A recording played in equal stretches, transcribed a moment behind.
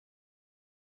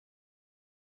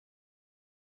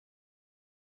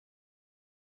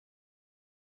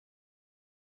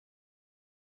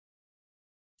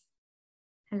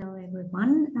Hello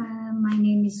everyone, my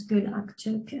name is Gül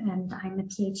Aktürk and I'm a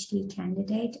PhD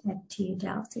candidate at TU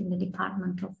Delft in the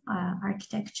Department of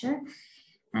Architecture,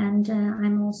 and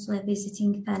I'm also a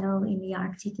visiting fellow in the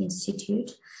Arctic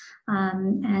Institute,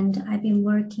 and I've been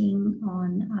working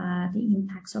on the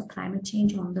impacts of climate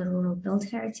change on the rural built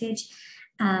heritage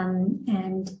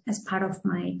and as part of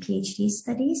my PhD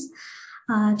studies.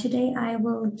 Today I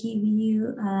will give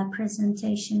you a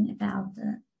presentation about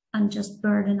the unjust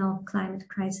burden of climate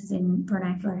crisis in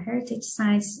vernacular heritage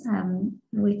sites,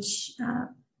 which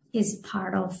is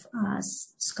part of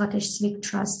Scottish Civic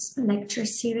Trust's lecture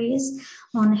series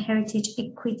on heritage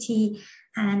equity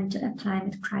and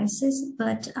climate crisis.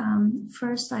 But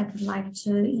first, I would like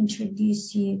to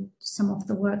introduce you some of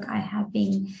the work I have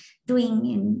been doing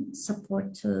in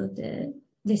support to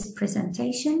this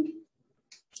presentation.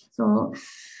 So,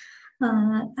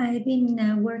 I've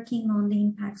been working on the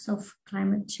impacts of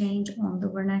climate change on the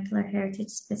vernacular heritage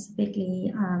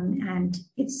specifically, and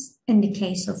it's in the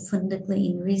case of Fındıklı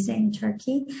in Rize in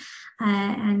Turkey.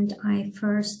 And I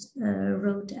first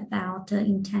wrote about the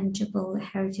intangible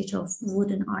heritage of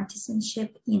wooden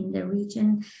artisanship in the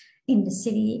region, in the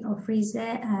city of Rize,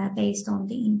 based on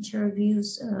the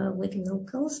interviews with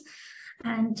locals,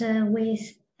 and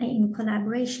in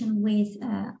collaboration with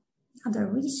other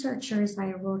researchers,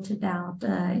 I wrote about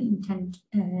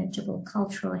intangible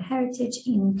cultural heritage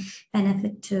in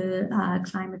benefit to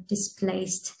climate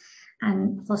displaced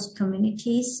and host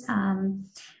communities.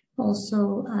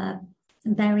 Also,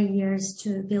 barriers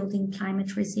to building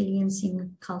climate resilience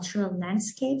in cultural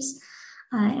landscapes.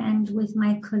 And with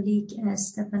my colleague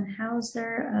Stefan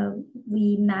Hauser,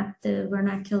 we mapped the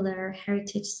vernacular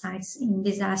heritage sites in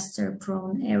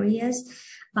disaster-prone areas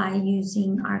by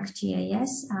using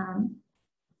ArcGIS.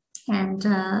 And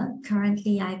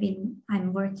currently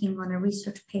I'm working on a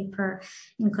research paper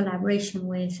in collaboration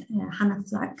with Hannah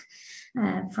Flack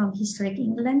from Historic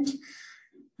England,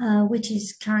 which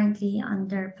is currently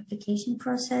under publication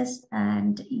process.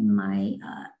 And in my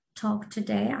talk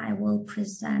today, I will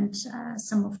present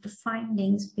some of the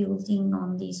findings building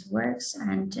on these works.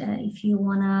 And if you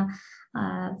want to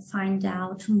find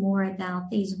out more about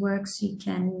these works, you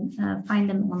can find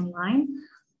them online.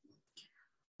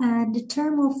 The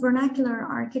term of vernacular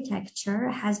architecture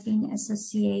has been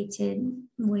associated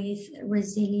with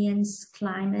resilience,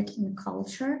 climate, and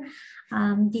culture.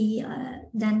 Then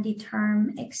the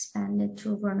term expanded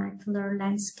to vernacular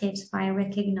landscapes by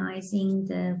recognizing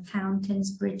the fountains,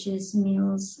 bridges,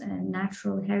 mills,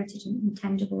 natural heritage, and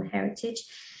intangible heritage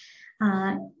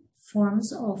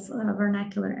forms of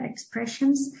vernacular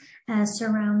expressions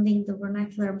surrounding the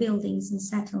vernacular buildings and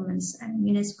settlements. And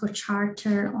UNESCO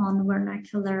Charter on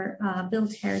Vernacular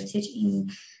Built Heritage in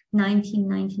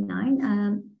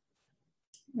 1999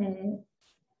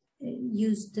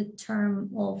 used the term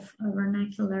of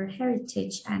vernacular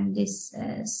heritage, and this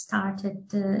started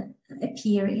to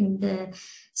appear in the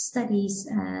studies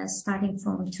starting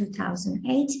from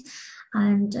 2008.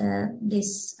 And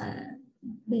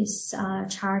this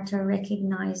charter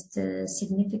recognized the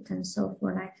significance of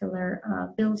vernacular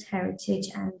built heritage,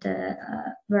 and the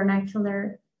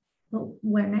vernacular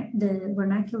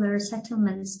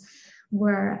settlements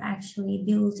were actually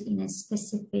built in a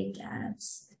specific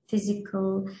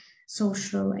physical,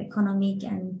 social, economic,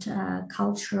 and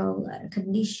cultural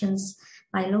conditions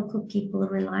by local people,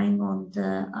 relying on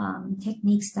the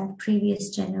techniques that previous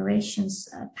generations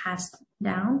passed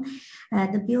down.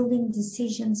 The building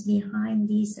decisions behind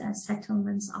these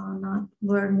settlements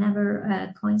were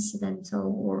never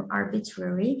coincidental or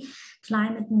arbitrary.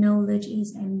 Climate knowledge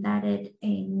is embedded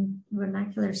in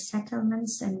vernacular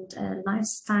settlements and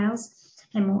lifestyles,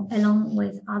 along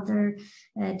with other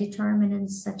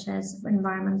determinants such as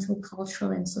environmental,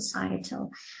 cultural, and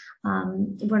societal.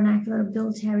 Vernacular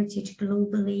built heritage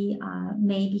globally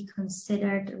may be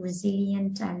considered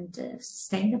resilient and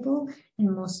sustainable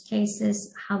in most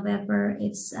cases. However,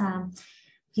 its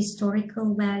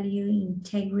historical value,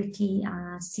 integrity,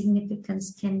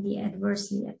 significance can be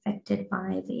adversely affected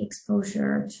by the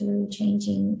exposure to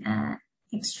changing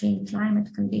extreme climate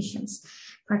conditions,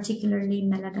 particularly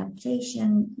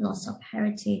maladaptation, loss of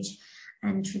heritage,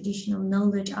 and traditional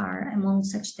knowledge are among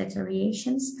such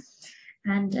deteriorations.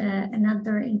 And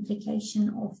another implication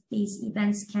of these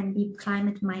events can be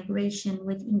climate migration,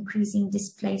 with increasing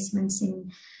displacements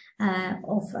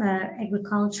of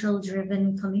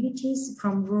agricultural-driven communities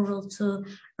from rural to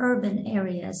urban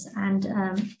areas. And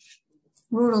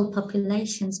rural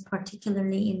populations,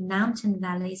 particularly in mountain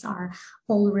valleys, are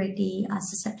already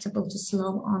susceptible to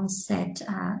slow onset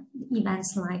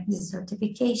events like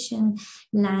desertification,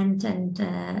 land and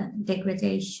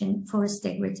degradation, forest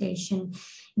degradation,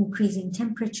 increasing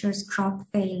temperatures, crop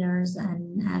failures,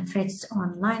 and threats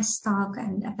on livestock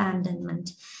and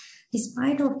abandonment.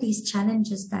 Despite of these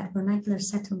challenges that vernacular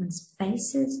settlements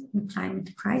faces in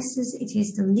climate crisis, it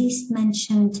is the least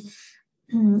mentioned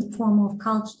form of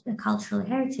cultural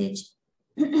heritage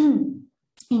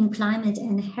in climate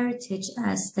and heritage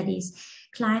studies.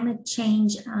 Climate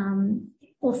change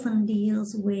often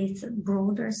deals with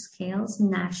broader scales,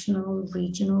 national,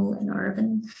 regional, and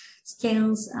urban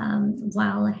scales,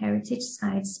 while heritage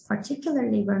sites,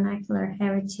 particularly vernacular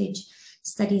heritage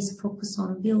studies, focus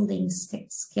on building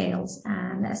scales.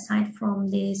 And aside from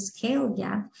the scale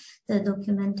gap, the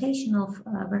documentation of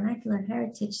vernacular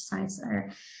heritage sites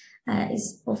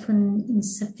is often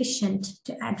insufficient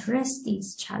to address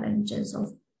these challenges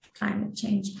of climate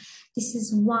change. This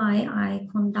is why I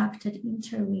conducted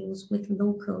interviews with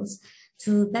locals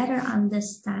to better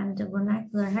understand the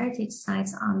vernacular heritage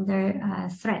sites under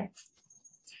threat.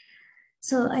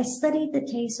 So I studied the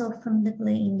case of Fındıklı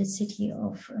in the city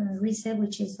of Rize,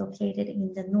 which is located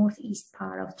in the northeast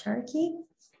part of Turkey,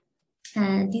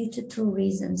 due to two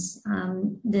reasons.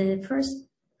 The first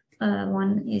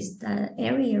one is the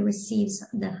area receives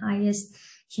the highest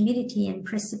humidity and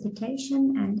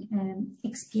precipitation and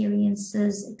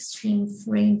experiences extreme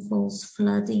rainfalls,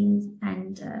 flooding,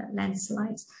 and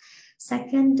landslides.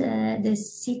 Second, the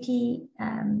city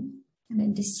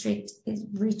and district is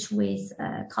rich with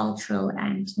cultural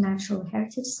and natural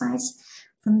heritage sites.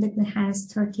 Fındıklı has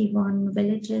 31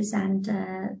 villages and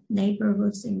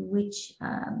neighborhoods in which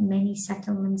many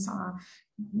settlements are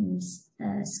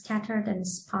scattered and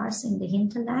sparse in the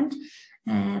hinterland.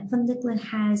 Fındıklı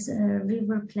has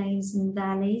river plains and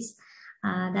valleys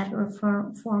that were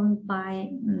formed by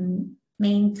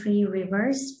main three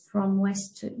rivers from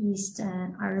west to east,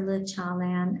 Arılı,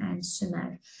 Çağlayan, and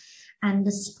Sümer. And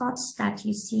the spots that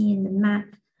you see in the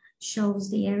map shows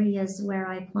the areas where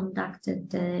I conducted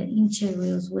the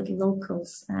interviews with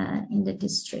locals in the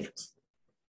district.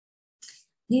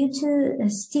 Due to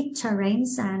steep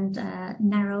terrains and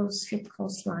narrow strip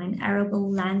coastline, arable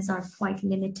lands are quite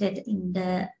limited in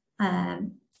the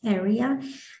area,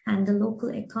 and the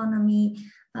local economy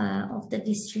of the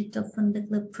district of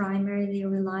Fındıklı primarily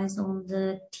relies on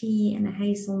the tea and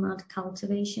hazelnut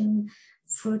cultivation,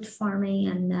 fruit farming,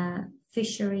 and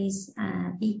fisheries,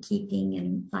 beekeeping,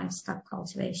 and livestock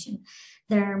cultivation.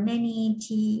 There are many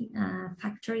tea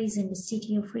factories in the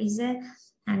city of Rize,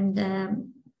 and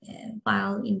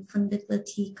while in Fındıklı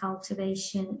tea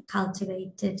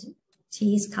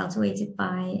tea is cultivated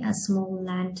by small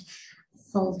land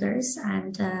holders,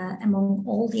 and among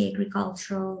all the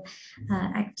agricultural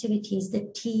activities,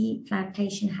 the tea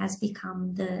plantation has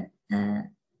become the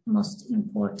most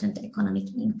important economic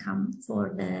income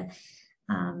for the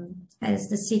area,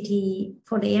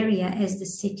 as the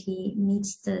city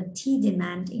meets the tea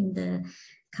demand in the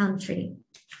country.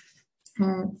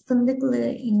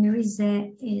 Fındıklı in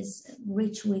Rize is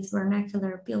rich with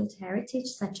vernacular built heritage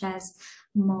such as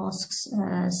mosques,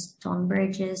 stone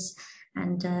bridges,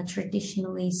 and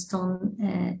traditionally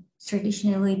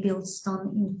built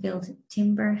stone infilled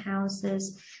timber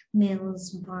houses, mills,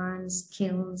 barns,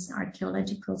 kilns,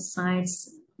 archaeological sites,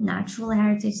 natural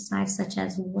heritage sites such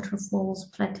as waterfalls,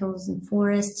 plateaus, and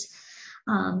forests,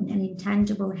 and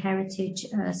intangible heritage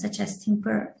such as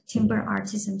timber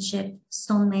artisanship,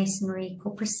 stonemasonry,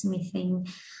 coppersmithing,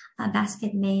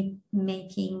 basket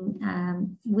making,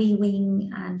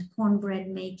 weaving, and cornbread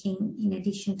making, in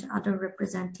addition to other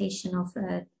representation of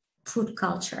food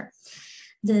culture.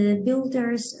 The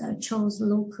builders chose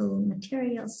local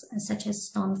materials such as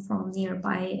stone from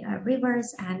nearby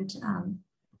rivers and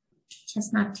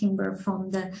chestnut timber from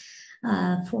the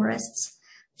forests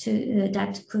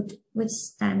that could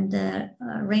withstand the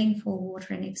rainfall,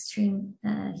 water, and extreme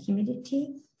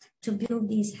humidity, to build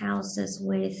these houses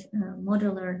with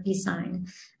modular design.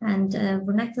 And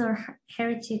vernacular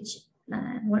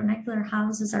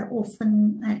houses are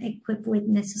often equipped with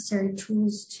necessary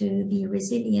tools to be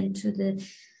resilient to the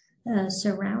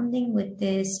surrounding, with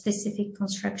the specific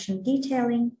construction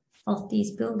detailing of these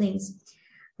buildings.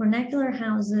 Vernacular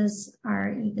houses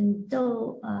are, even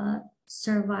though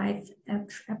survive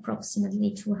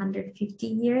approximately 250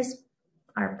 years,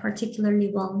 are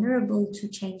particularly vulnerable to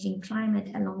changing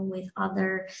climate, along with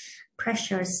other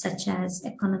pressures such as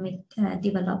economic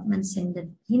developments in the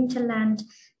hinterland,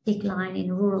 decline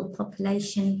in rural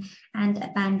population, and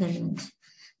abandonment.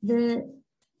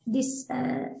 This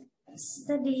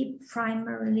study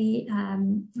primarily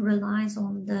relies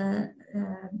on the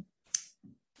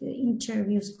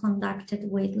interviews conducted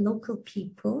with local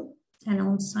people and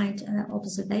on-site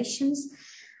observations,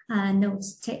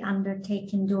 notes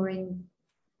undertaken during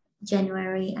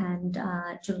January and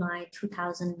July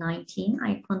 2019.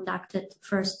 I conducted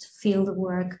first field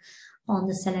work on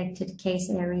the selected case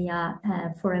area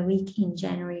for a week in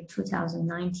January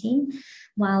 2019,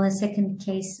 while a second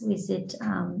case visit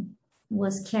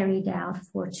was carried out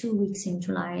for 2 weeks in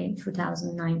July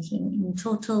 2019. In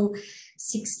total,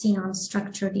 16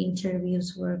 unstructured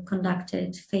interviews were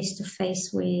conducted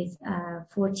face-to-face with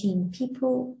 14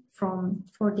 people from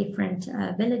 4 different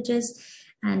villages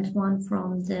and 1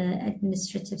 from the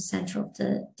administrative center of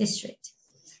the district.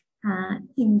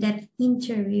 In-depth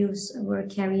interviews were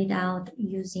carried out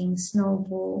using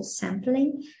snowball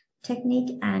sampling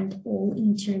technique, and all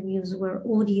interviews were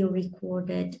audio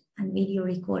recorded and video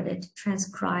recorded,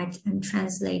 transcribed and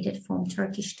translated from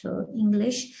Turkish to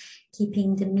English,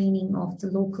 keeping the meaning of the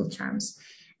local terms.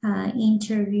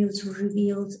 Interviews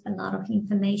revealed a lot of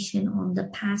information on the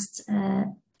past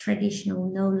traditional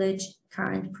knowledge,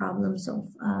 current problems of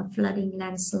flooding,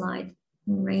 landslide,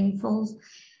 and rainfalls,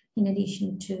 in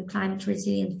addition to climate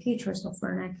resilient futures of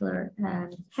vernacular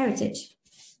heritage.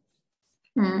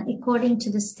 According to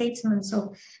the statements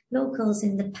of locals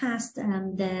in the past,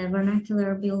 the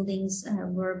vernacular buildings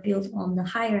were built on the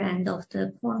higher end of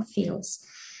the cornfields,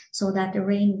 so that the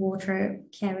rainwater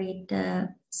carried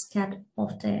the scat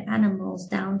of the animals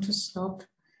down to slope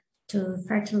to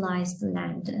fertilize the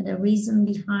land. The reason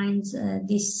behind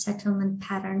this settlement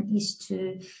pattern is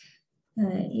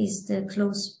the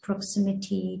close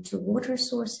proximity to water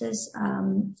sources,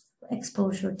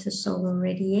 exposure to solar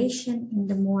radiation in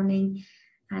the morning,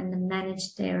 and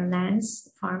manage their lands,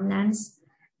 farmlands,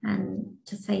 and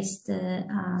to face the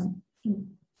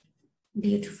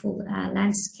beautiful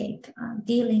landscape.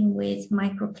 Dealing with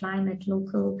microclimate,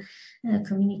 local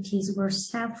communities were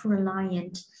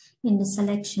self-reliant in the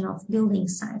selection of building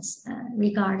sites.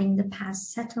 Regarding the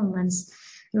past settlements,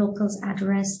 locals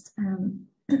addressed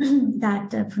that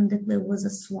there was a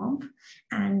swamp,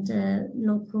 and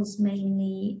locals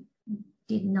mainly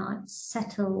did not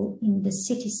settle in the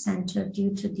city center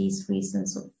due to these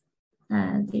reasons of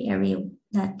the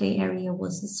area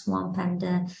was a swamp and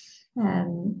the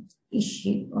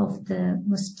issue of the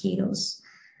mosquitoes.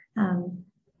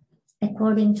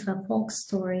 According to a folk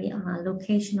story,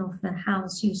 location of the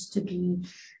house used to be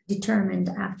determined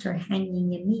after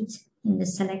hanging a meat in the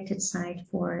selected site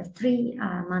for 3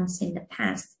 months in the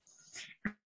past.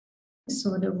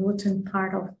 So the rotten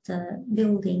part of the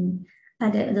building,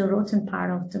 the rotten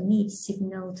part of the meat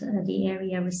signaled the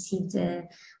area received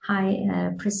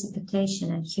high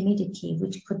precipitation and humidity,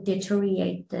 which could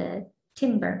deteriorate the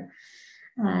timber.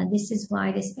 This is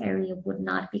why this area would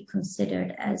not be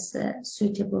considered as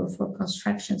suitable for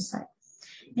construction site.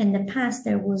 In the past,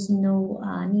 there was no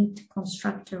need to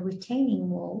construct a retaining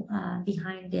wall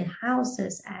behind the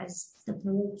houses, as the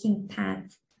walking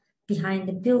path behind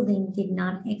the building did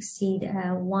not exceed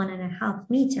 1.5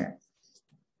 meters.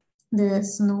 The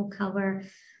snow cover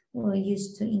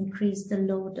used to increase the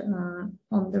load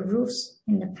on the roofs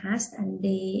in the past, and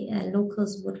the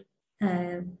locals would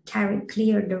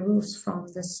clear the roofs from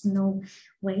the snow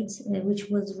weight, which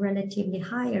was relatively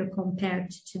higher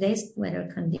compared to today's weather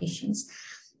conditions.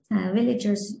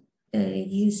 Villagers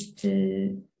used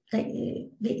to,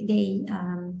 they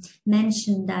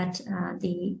mentioned that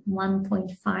the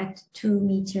 1.5 to 2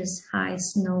 meters high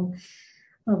snow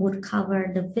would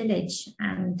cover the village,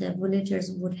 and the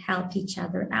villagers would help each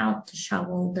other out to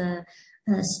shovel the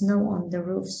snow on the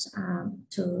roofs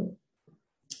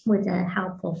with the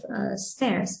help of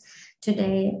stairs.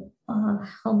 Today,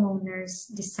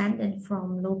 homeowners descended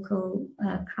from local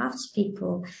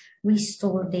craftspeople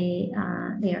restore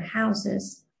their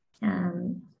houses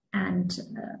and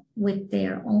with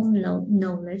their own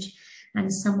knowledge.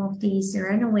 And some of these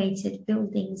renovated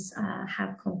buildings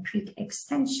have concrete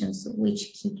extensions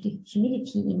which keep the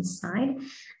humidity inside,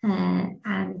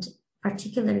 and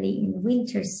particularly in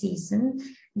winter season,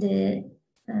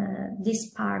 this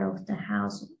part of the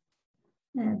house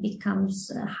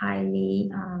becomes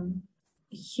highly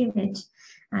humid,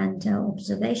 and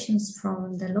observations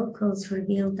from the locals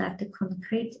reveal that the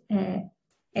concrete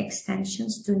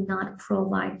extensions do not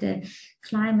provide the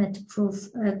climate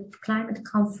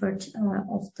comfort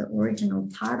of the original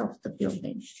part of the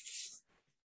building.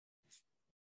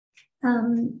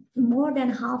 More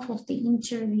than half of the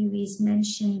interviewees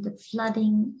mentioned the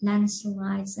flooding,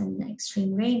 landslides, and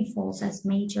extreme rainfalls as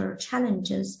major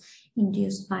challenges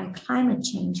induced by climate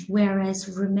change, whereas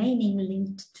remaining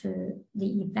linked to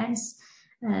the events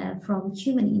from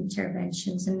human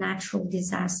interventions and natural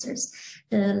disasters.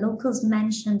 The locals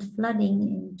mentioned flooding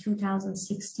in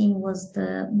 2016 was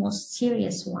the most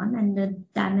serious one, and the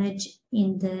damage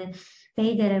in the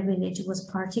Beydere village was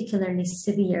particularly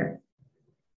severe.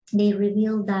 They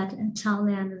revealed that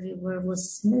Çağlayan River was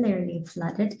similarly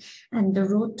flooded, and the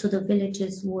road to the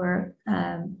villages were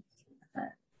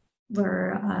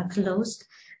closed.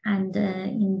 And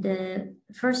in the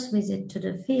first visit to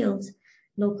the fields,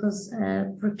 locals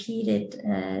repeated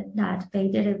that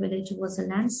Beydere village was a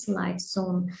landslide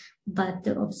zone, but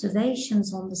the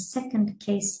observations on the second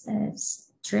case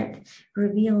trip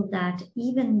revealed that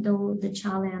even though the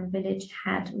Çağlayan village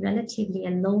had relatively a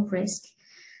low risk,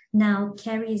 now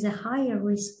carries a higher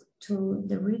risk to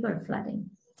the river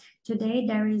flooding. Today,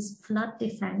 there is flood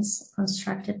defense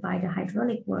constructed by the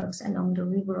hydraulic works along the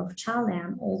river of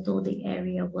Çağlayan, although the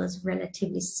area was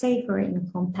relatively safer in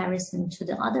comparison to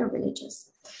the other villages.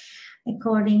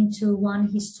 According to one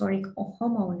historic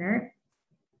homeowner,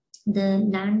 the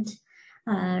land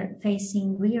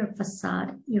facing rear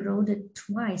facade eroded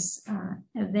twice.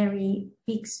 A very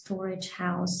big storage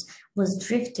house was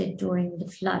drifted during the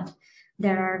flood.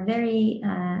 There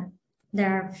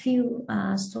are few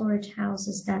storage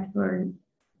houses that were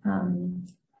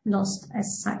lost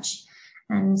as such,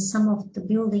 and some of the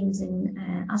buildings in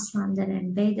Aslandan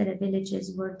and Beydere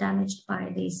villages were damaged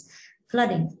by this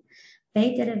flooding.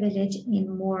 Beydere village,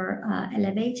 in more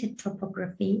elevated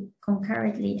topography,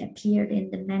 concurrently appeared in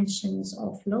the mentions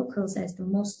of locals as the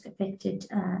most affected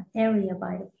area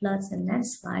by the floods and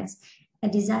landslides, a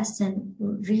disaster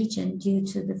region due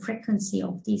to the frequency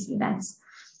of these events.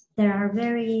 There are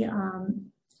very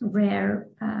rare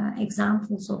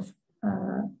examples of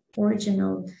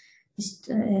original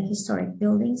historic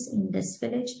buildings in this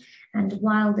village, and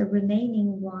while the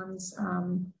remaining ones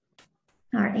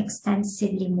are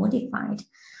extensively modified.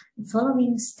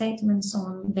 Following statements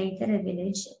on Beydere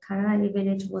village, Karali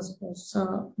village was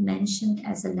also mentioned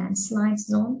as a landslide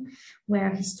zone where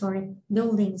historic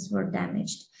buildings were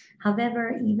damaged.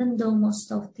 However, even though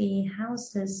most of the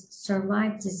houses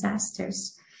survived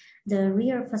disasters, the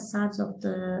rear facades of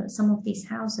some of these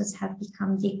houses have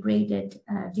become degraded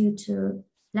due to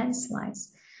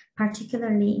landslides.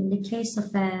 Particularly in the case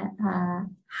of a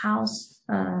house,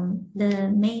 the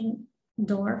main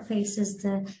door faces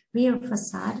the rear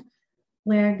facade,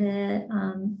 where the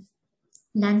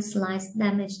landslides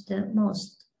damaged the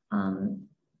most.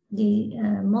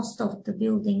 Most of the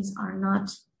buildings are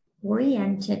not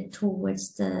oriented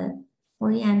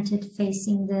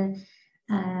facing the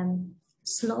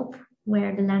slope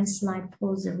where the landslide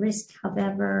poses a risk.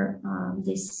 However,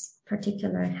 this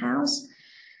particular house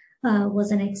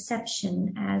was an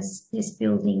exception, as this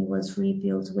building was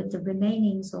rebuilt with the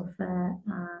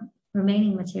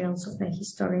remaining materials of a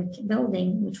historic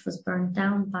building, which was burned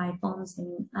down by bombs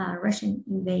in Russian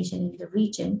invasion in the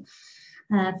region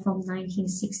from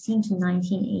 1916 to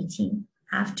 1918.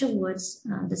 Afterwards,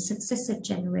 the successive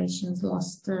generations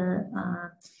lost the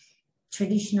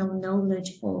traditional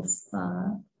knowledge of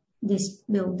this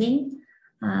building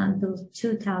built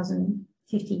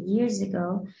 2,050 years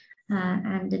ago,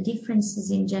 and the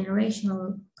differences in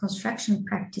generational construction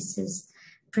practices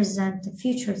present the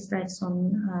future threats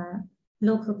on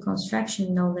local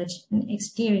construction knowledge and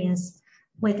experience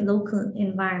with local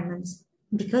environments.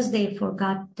 Because they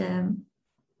forgot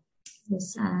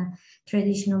this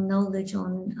traditional knowledge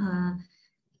on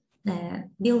the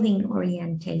building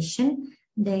orientation,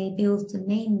 they built the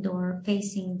main door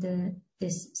facing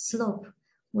this slope,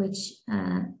 which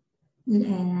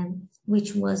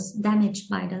was damaged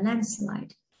by the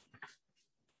landslide.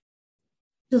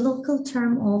 The local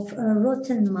term of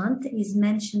rotten month is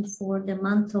mentioned for the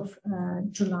month of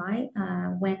July,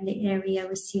 when the area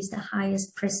receives the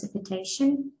highest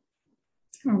precipitation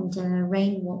and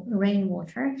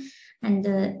rainwater, and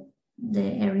the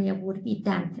area would be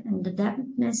damp, and the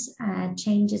dampness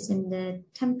changes in the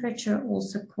temperature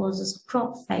also causes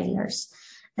crop failures.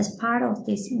 As part of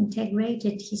this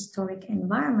integrated historic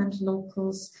environment,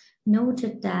 locals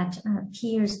noted that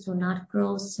pears do not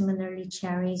grow. Similarly,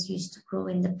 cherries used to grow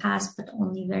in the past, but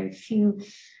only very few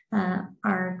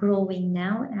are growing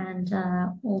now. And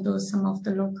although some of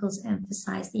the locals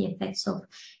emphasize the effects of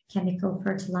chemical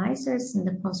fertilizers in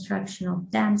the construction of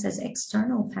dams as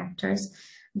external factors,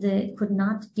 they could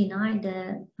not deny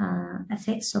the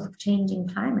effects of changing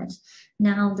climate.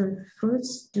 Now the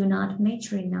fruits do not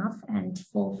mature enough and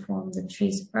fall from the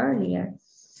trees earlier.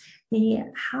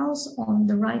 The house on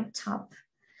the right top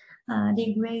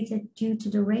degraded due to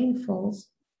the rainfalls,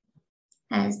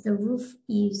 as the roof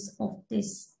eaves of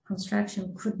this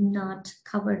construction could not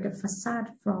cover the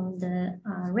facade from the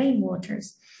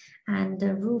rainwaters. and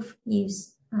the roof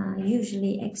is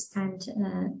usually extend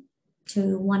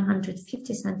to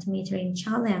 150 centimeter in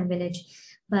Chalayan village,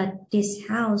 but this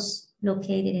house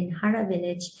located in Hara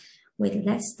village with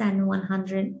less than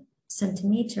 100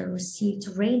 centimeter received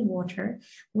rainwater,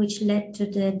 which led to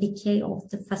the decay of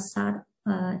the facade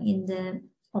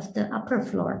of the upper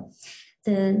floor.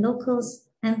 The locals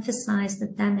emphasized the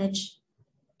damage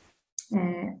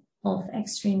of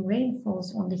extreme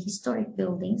rainfalls on the historic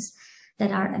buildings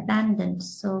that are abandoned.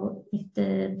 So if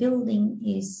the building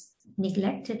is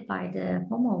neglected by the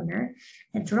homeowner,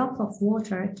 a drop of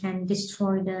water can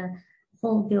destroy the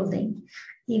whole building.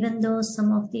 Even though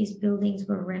some of these buildings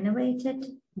were renovated,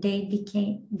 they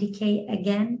decay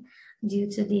again due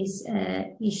to these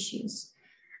issues.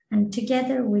 And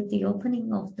together with the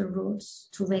opening of the roads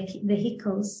to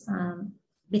vehicles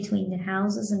between the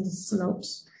houses and the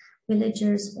slopes,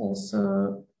 villagers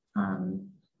also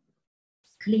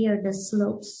clear the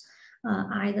slopes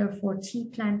either for tea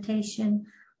plantation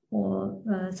or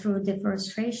through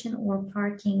deforestation or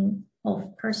parking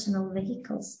of personal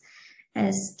vehicles,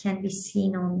 as can be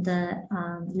seen on the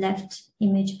left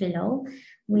image below.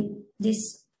 With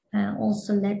this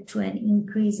also led to an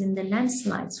increase in the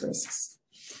landslides risks.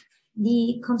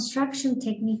 The construction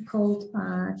technique called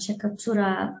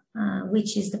chakatura,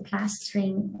 which is the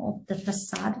plastering of the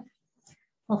facade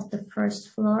of the first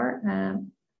floor,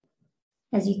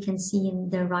 as you can see in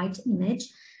the right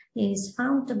image, is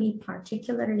found to be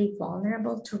particularly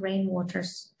vulnerable to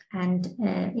rainwaters, and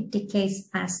it decays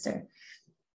faster.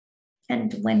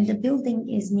 And when the building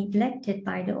is neglected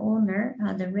by the owner,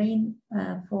 the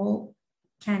rainfall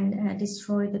can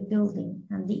destroy the building,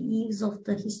 and the eaves of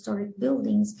the historic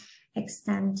buildings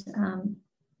extend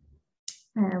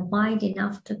wide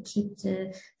enough to keep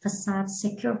the facade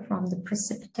secure from the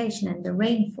precipitation and the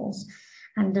rainfalls.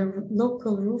 And the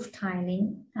local roof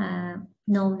tiling,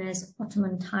 known as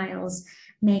Ottoman tiles,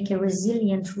 make a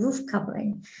resilient roof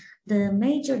covering. The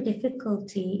major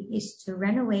difficulty is to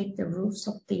renovate the roofs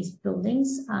of these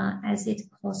buildings as it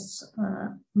costs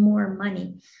more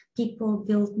money. People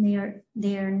build near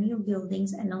their new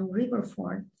buildings along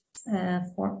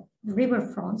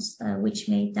riverfronts, which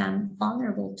made them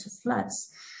vulnerable to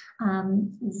floods.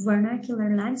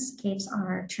 Vernacular landscapes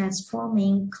are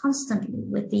transforming constantly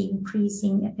with the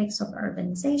increasing effects of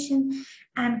urbanization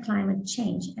and climate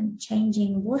change, and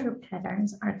changing water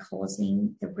patterns are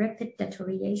causing the rapid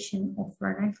deterioration of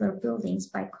vernacular buildings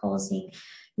by causing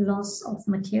loss of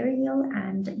material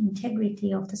and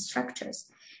integrity of the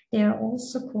structures. They are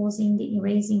also causing the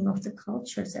erasing of the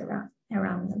cultures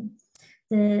around them.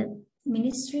 The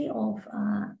Ministry of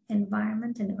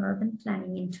Environment and Urban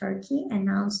Planning in Turkey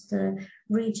announced the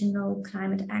Regional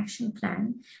Climate Action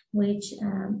Plan, which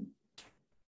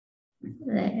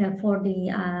for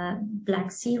the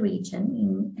Black Sea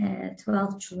region in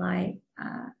 12 July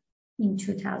in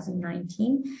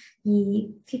 2019.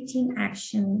 The 15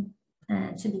 action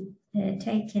to be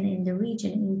taken in the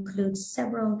region includes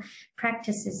several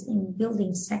practices in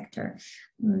building sector.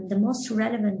 The most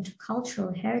relevant to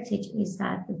cultural heritage is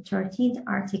that the 13th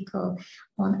article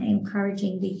on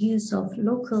encouraging the use of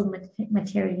local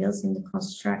materials in the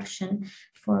construction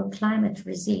for climate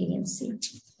resiliency.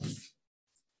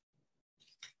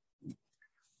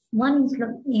 One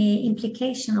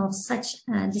implication of such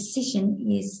a decision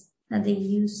is the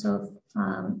use of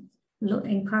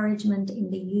encouragement in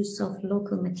the use of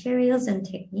local materials and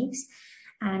techniques,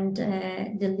 and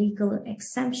the legal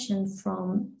exemption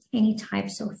from any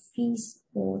types of fees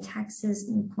or taxes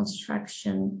in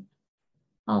construction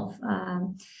of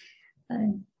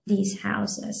these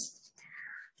houses.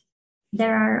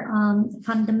 There are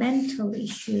fundamental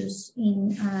issues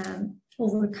in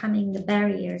overcoming the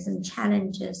barriers and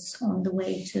challenges on the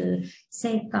way to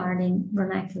safeguarding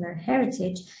vernacular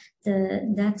heritage.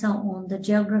 The data on the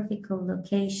geographical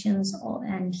locations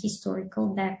and historical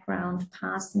background,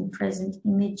 past and present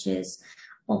images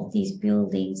of these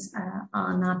buildings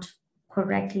are not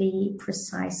correctly,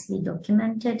 precisely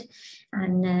documented,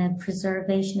 and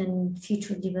preservation and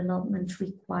future development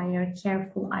require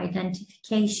careful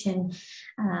identification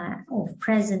of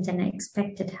present and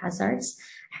expected hazards.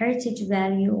 Heritage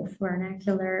value of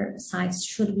vernacular sites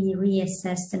should be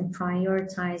reassessed and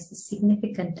prioritize the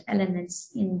significant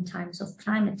elements in times of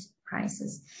climate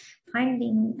crisis.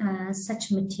 Finding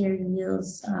such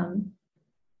materials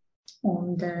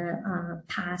on the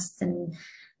past and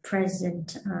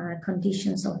present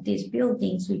conditions of these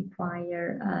buildings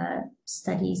require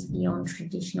studies beyond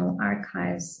traditional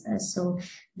archives, so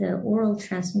the oral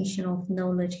transmission of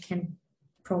knowledge can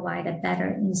provide a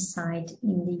better insight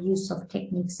in the use of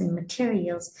techniques and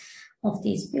materials of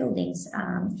these buildings.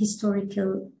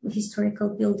 Historical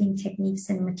building techniques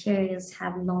and materials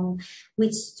have long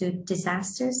withstood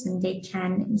disasters, and they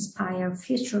can inspire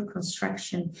future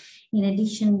construction. In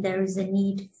addition, there is a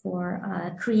need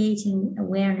for creating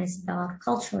awareness about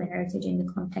cultural heritage in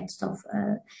the context of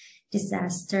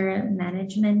disaster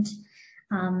management,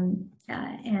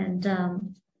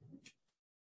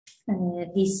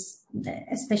 this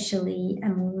especially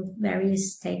among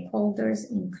various stakeholders,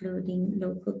 including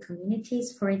local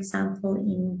communities. For example,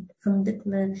 in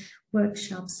vernacular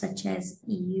workshops such as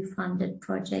EU-funded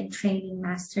project Training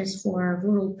Masters for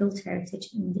Rural Built Heritage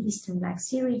in the Eastern Black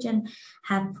Sea region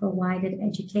have provided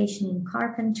education in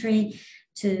carpentry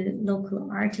to local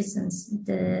artisans.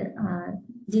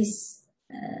 This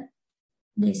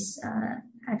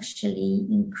actually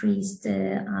increased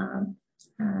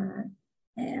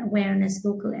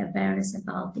local awareness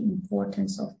about the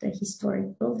importance of the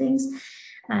historic buildings.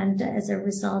 And as a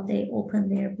result, they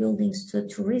opened their buildings to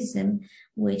tourism,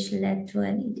 which led to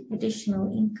an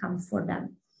additional income for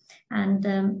them. And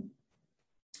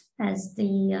as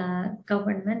the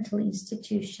governmental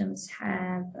institutions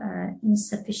have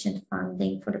insufficient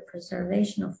funding for the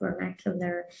preservation of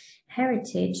vernacular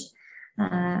heritage,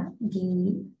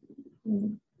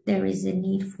 there is a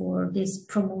need for this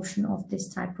promotion of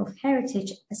this type of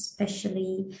heritage,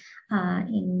 especially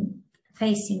in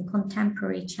facing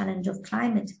contemporary challenge of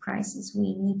climate crisis.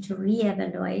 We need to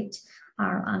reevaluate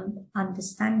our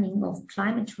understanding of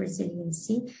climate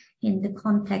resiliency in the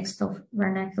context of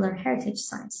vernacular heritage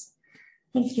sites.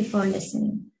 Thank you for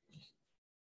listening.